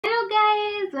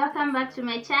guys, welcome back to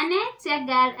my channel. It's your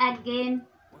girl again,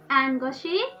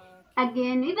 Angoshi,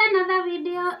 again with another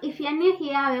video. If you're new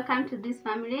here, welcome to this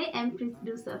family, and please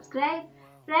do subscribe,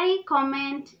 like,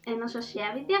 comment, and also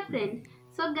share with your friends.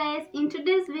 So guys, in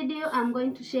today's video I'm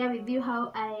going to share with you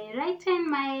how I lighten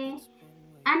my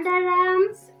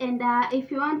underarms, and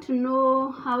if you want to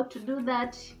know how to do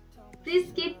that, please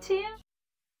skip till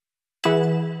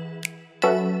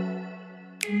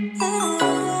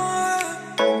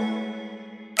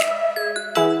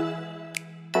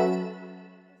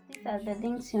These are the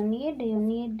things you need. You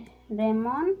need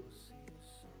lemon,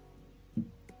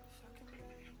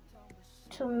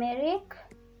 turmeric,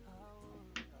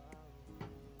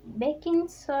 baking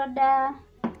soda,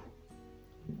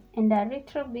 and a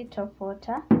little bit of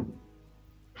water,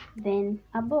 then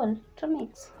a bowl to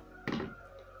mix.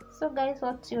 So guys,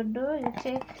 what you do, you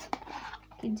take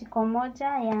kijiko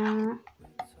moja ya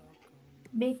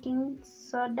baking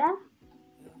soda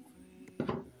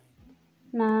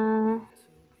na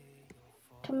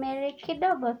turmeric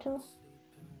kidogo tu,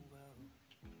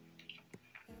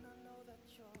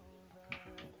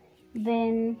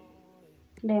 then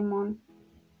lemon.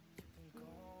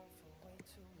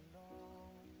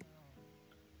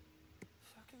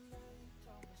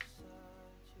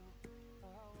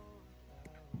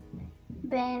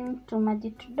 Then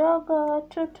tumaji tudogo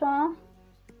tuto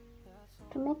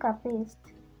to make a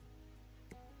paste.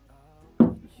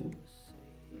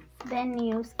 Then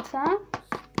you stir.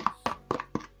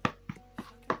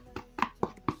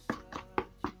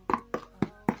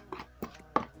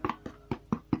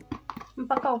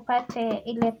 Mpaka upate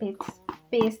ile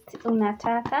paste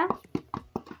unataka.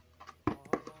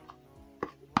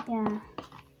 Yeah,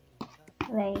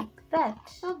 like that.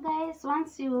 So guys,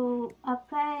 once you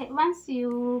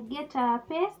get a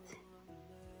paste,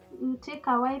 you take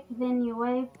a wipe, then you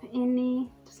wipe any,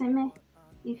 tuseme,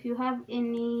 if you have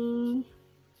any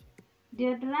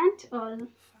deodorant or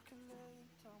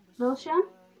lotion,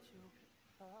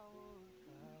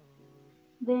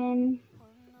 then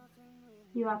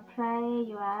you apply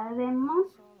your lemon,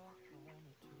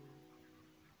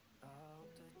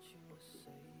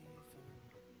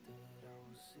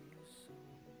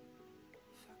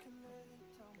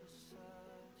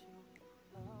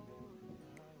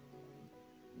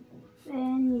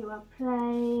 then you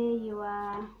apply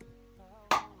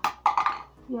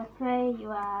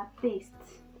your paste.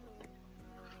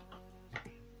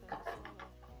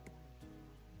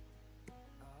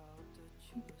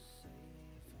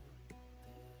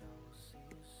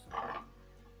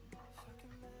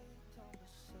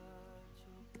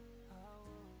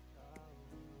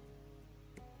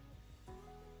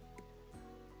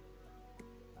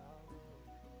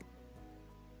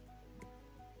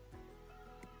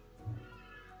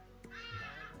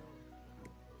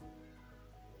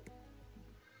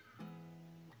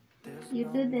 You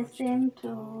do the same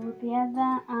to the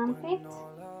other armpit.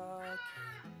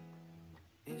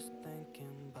 Is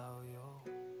thinking about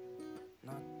you,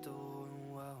 not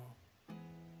doing well.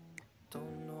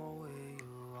 Don't know where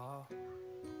you are,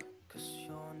 'cause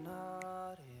you're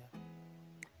not here.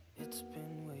 It's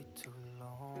been way too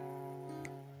long.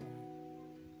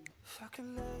 If I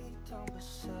could lay down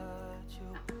beside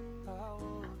you, I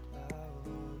would.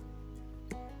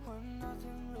 When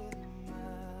nothing really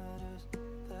matters,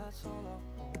 that's all I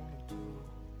wanna do.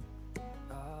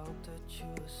 I hope that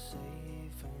you're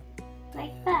safe and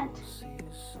like that.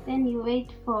 Then you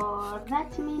wait for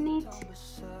that minute.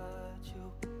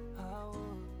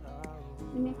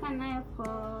 Nimeka nayo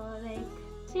for like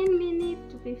 10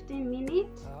 minutes to 15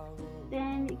 minutes.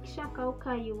 Then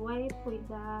ikishakauka, you wipe with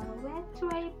a wet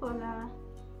wipe or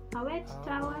a wet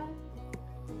towel.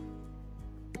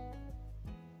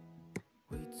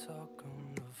 We talk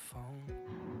on the phone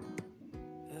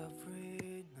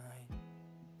every night.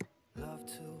 Love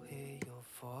to hear your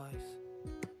voice.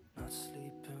 Not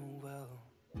sleeping well,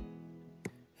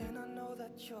 and I know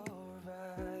that you're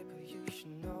right, but you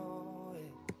should know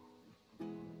it.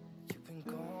 You've been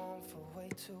gone for way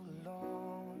too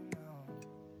long now.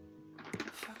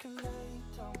 If I could lay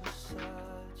down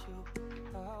beside you,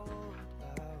 I would.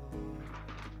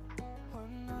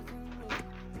 When nothing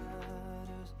really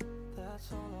matters,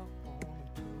 that's all I wanna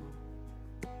do.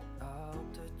 I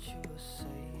hope that you're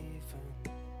safe and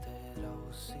that I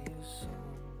will see you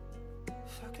soon.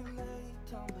 If I could lay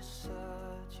down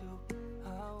beside you, I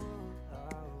would.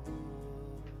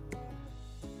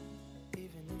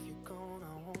 Even if you're gone, I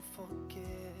won't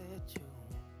forget you.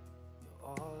 You're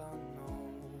all I know,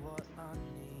 what I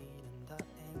need, and that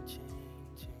ain't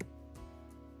changing.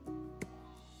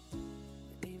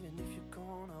 And even if you're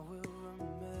gone, I will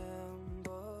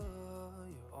remember.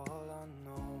 You're all I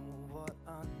know, what I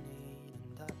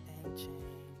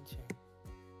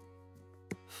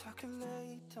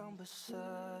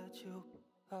beside you.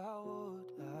 I would.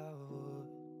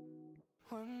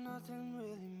 When nothing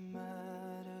really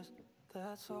matters,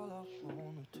 that's all I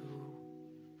wanna do.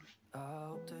 I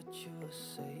hope that you are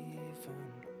safe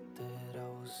and that I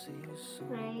will see you soon.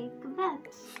 Like that.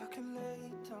 If I could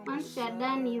lay down Once you're beside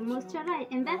done, you you, moisturize,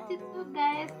 and that's it, so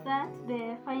guys. That's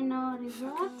the final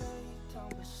result.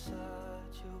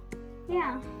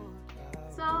 Yeah.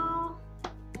 So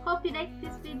hope you like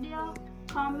this video.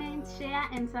 Comment, share,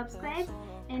 and subscribe.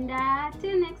 And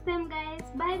till next time, guys.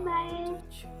 Bye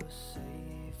bye.